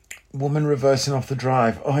reversing off the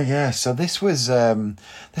drive. Oh yeah. So this was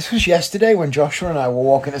yesterday when Joshua and I were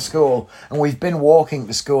walking to school, and we've been walking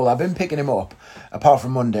to school. I've been picking him up. Apart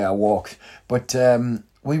from Monday, I walked, but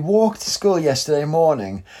we walked to school yesterday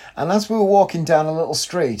morning, and as we were walking down a little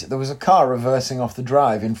street, there was a car reversing off the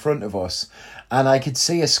drive in front of us. And I could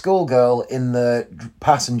see a schoolgirl in the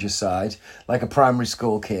passenger side, like a primary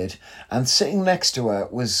school kid. And sitting next to her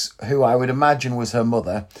was who I would imagine was her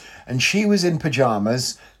mother. And she was in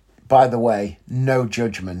pyjamas. By the way, no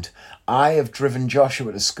judgment. I have driven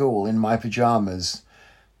Joshua to school in my pyjamas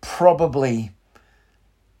probably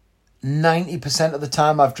 90% of the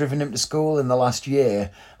time I've driven him to school in the last year.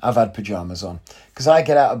 I've had pyjamas on, because I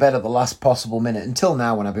get out of bed at the last possible minute, until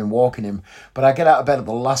now when I've been walking him, but I get out of bed at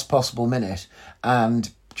the last possible minute and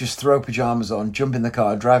just throw pyjamas on, jump in the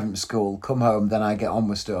car, drive him to school, come home, then I get on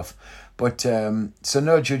with stuff. But so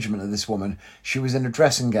no judgment of this woman. She was in a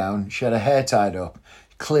dressing gown, she had her hair tied up,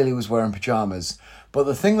 clearly was wearing pyjamas. But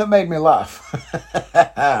the thing that made me laugh,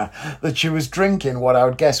 that she was drinking what I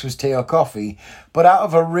would guess was tea or coffee, but out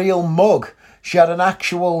of a real mug. She had an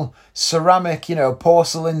actual ceramic,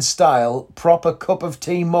 porcelain style, proper cup of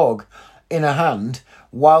tea mug in her hand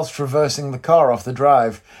whilst reversing the car off the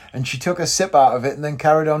drive. And she took a sip out of it and then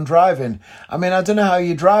carried on driving. I mean, I don't know how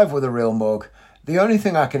you drive with a real mug. The only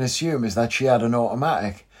thing I can assume is that she had an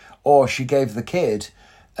automatic, or she gave the kid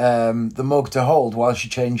the mug to hold while she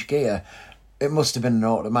changed gear. It must have been an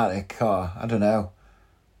automatic car. I don't know.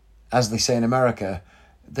 As they say in America,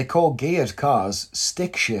 they call geared cars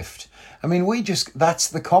stick shift. I mean, that's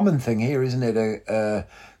the common thing here, isn't it? A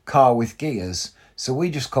car with gears. So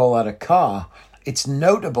we just call that a car. It's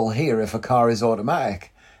notable here if a car is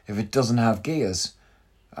automatic, if it doesn't have gears.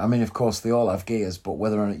 I mean, of course, they all have gears, but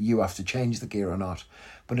whether or not you have to change the gear or not.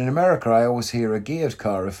 But in America, I always hear a geared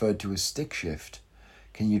car referred to as stick shift.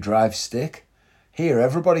 Can you drive stick? Here,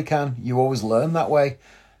 everybody can. You always learn that way,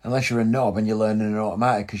 unless you're a knob and you're learning an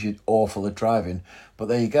automatic because you're awful at driving. But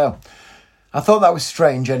there you go. I thought that was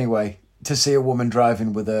strange anyway, to see a woman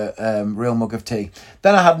driving with a real mug of tea.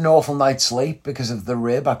 Then I had an awful night's sleep because of the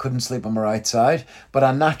rib. I couldn't sleep on my right side, but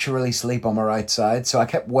I naturally sleep on my right side. So I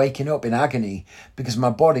kept waking up in agony because my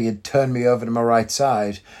body had turned me over to my right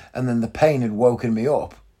side, and then the pain had woken me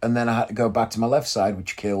up and then I had to go back to my left side,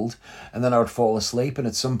 which killed, and then I would fall asleep, and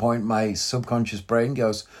at some point my subconscious brain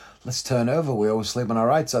goes, let's turn over, we always sleep on our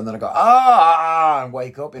right side, and then I go, and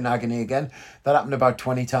wake up in agony again. That happened about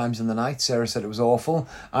 20 times in the night. Sarah said it was awful.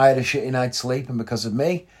 I had a shitty night's sleep, and because of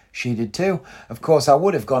me, she did too. Of course, I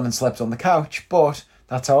would have gone and slept on the couch, but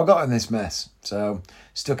that's how I got in this mess, so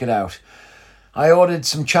stuck it out. I ordered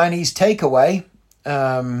some Chinese takeaway,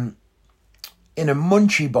 in a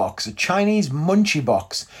munchie box, a Chinese munchie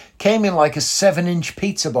box. Came in like a 7-inch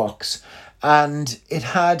pizza box, and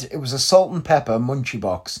it was a salt and pepper munchie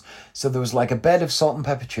box. So there was like a bed of salt and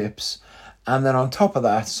pepper chips, and then on top of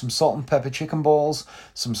that, some salt and pepper chicken balls,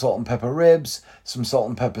 some salt and pepper ribs, some salt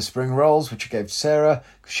and pepper spring rolls, which I gave to Sarah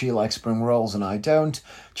because she likes spring rolls and I don't.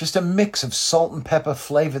 Just a mix of salt and pepper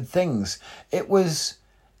flavoured things. It was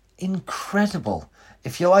incredible.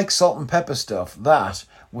 If you like salt and pepper stuff, that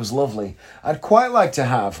was lovely. I'd quite like to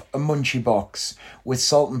have a munchie box with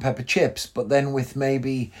salt and pepper chips, but then with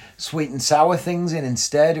maybe sweet and sour things in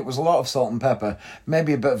instead. It was a lot of salt and pepper,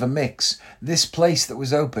 maybe a bit of a mix. This place that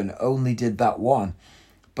was open only did that one.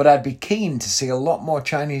 But I'd be keen to see a lot more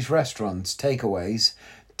Chinese restaurants, takeaways,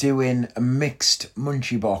 doing a mixed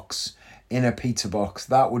munchie box in a pizza box.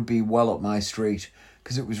 That would be well up my street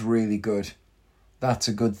because it was really good. That's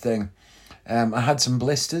a good thing. I had some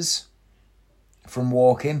blisters from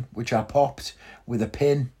walking, which I popped with a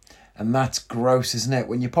pin, and that's gross, isn't it?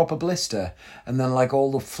 When you pop a blister and then like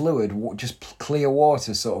all the fluid, just clear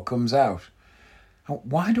water sort of comes out.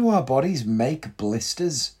 Why do our bodies make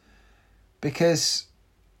blisters? Because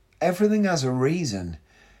everything has a reason.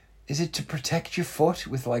 Is it to protect your foot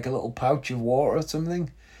with like a little pouch of water or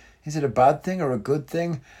something? Is it a bad thing or a good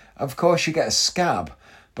thing? Of course you get a scab,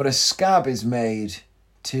 but a scab is made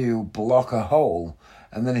to block a hole,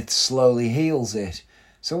 and then it slowly heals it.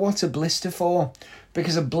 So what's a blister for?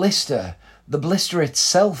 Because the blister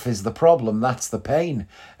itself is the problem, that's the pain.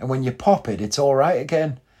 And when you pop it, it's all right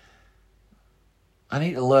again. I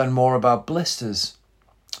need to learn more about blisters.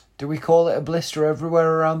 Do we call it a blister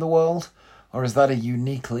everywhere around the world? Or is that a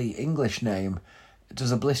uniquely English name?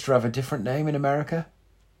 Does a blister have a different name in America?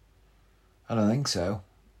 I don't think so.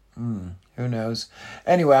 Who knows?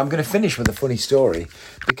 Anyway, I'm going to finish with a funny story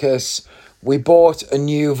because we bought a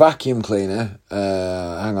new vacuum cleaner.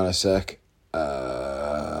 Hang on a sec.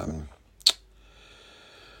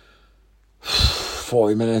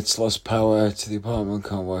 40 minutes, lost power to the apartment,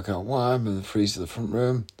 can't work out why. I'm in the freeze of the front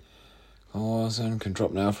room. Can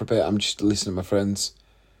drop now for a bit. I'm just listening to my friends.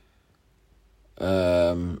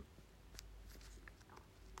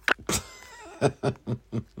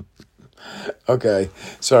 Okay,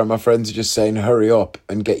 sorry, my friends are just saying hurry up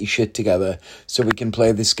and get your shit together so we can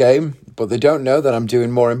play this game, but they don't know that I'm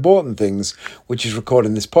doing more important things, which is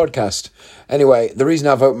recording this podcast. Anyway, the reason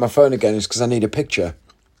I've opened my phone again is because I need a picture.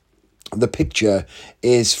 The picture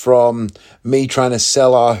is from me trying to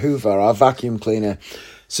sell our Hoover, our vacuum cleaner.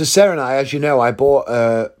 So Sarah and I, as you know, I bought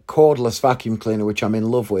a cordless vacuum cleaner, which I'm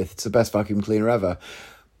in love with. It's the best vacuum cleaner ever.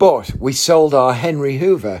 But we sold our Henry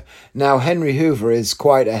Hoover. Now, Henry Hoover is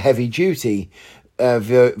quite a heavy-duty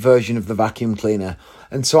version of the vacuum cleaner.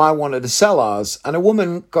 And so I wanted to sell ours, and a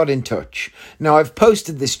woman got in touch. Now, I've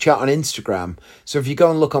posted this chat on Instagram, so if you go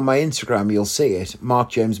and look on my Instagram, you'll see it, Mark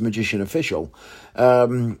James Magician Official.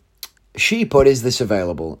 She put, is this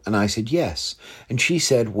available? And I said, yes. And she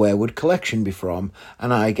said, where would collection be from?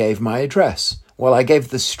 And I gave my address. Well, I gave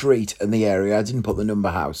the street and the area. I didn't put the number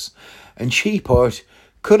house. And she put,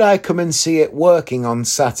 could I come and see it working on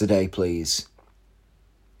Saturday, please?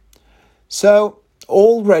 So,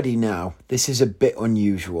 already now, this is a bit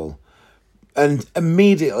unusual. And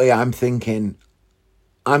immediately I'm thinking,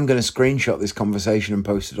 I'm going to screenshot this conversation and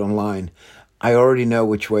post it online. I already know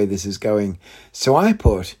which way this is going. So I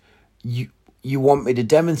put, you want me to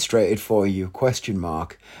demonstrate it for you, ?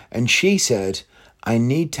 And she said, I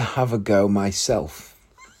need to have a go myself.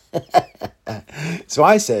 So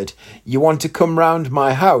I said, you want to come round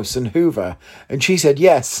my house and Hoover? And she said,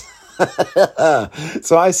 yes.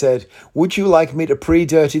 So I said, would you like me to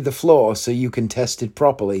pre-dirty the floor so you can test it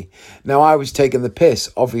properly? Now, I was taking the piss,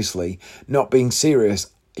 obviously, not being serious.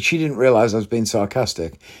 She didn't realise I was being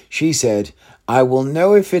sarcastic. She said, I will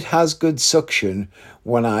know if it has good suction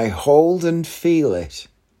when I hold and feel it.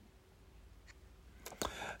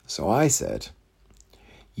 So I said,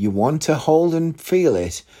 you want to hold and feel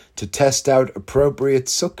it to test out appropriate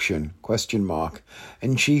suction? ?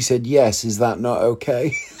 And she said, yes, is that not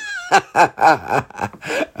okay?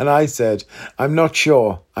 And I said, I'm not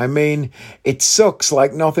sure. I mean, it sucks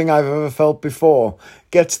like nothing I've ever felt before.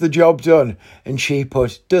 Gets the job done. And she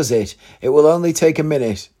put, does it? It will only take a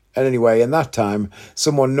minute. And anyway, in that time,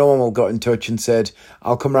 someone normal got in touch and said,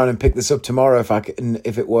 I'll come around and pick this up tomorrow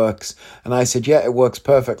if it works. And I said, yeah, it works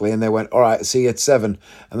perfectly. And they went, all right, see you at 7.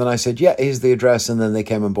 And then I said, yeah, here's the address. And then they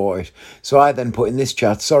came and bought it. So I then put in this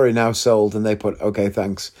chat, sorry, now sold. And they put, okay,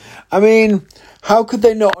 thanks. I mean, how could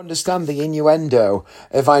they not understand the innuendo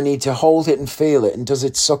if I need to hold it and feel it? And does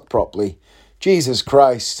it suck properly? Jesus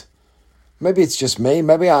Christ. Maybe it's just me.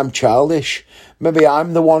 Maybe I'm childish. Maybe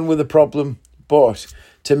I'm the one with the problem. But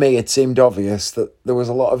to me, it seemed obvious that there was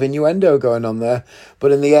a lot of innuendo going on there.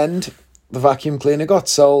 But in the end, the vacuum cleaner got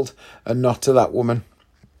sold, and not to that woman.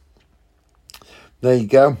 There you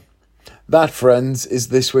go. That, friends, is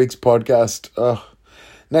this week's podcast.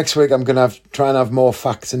 Next week, I'm going to try and have more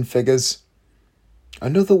facts and figures.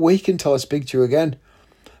 Another week until I speak to you again.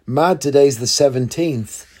 Mad, today's the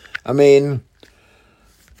 17th. I mean,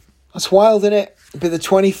 that's wild, isn't it? It'll be the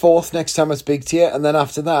 24th next time I speak to you, and then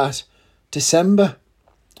after that, December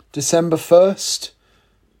 1st.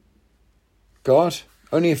 God,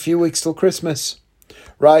 only a few weeks till Christmas.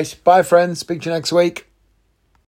 Right, bye friends, speak to you next week.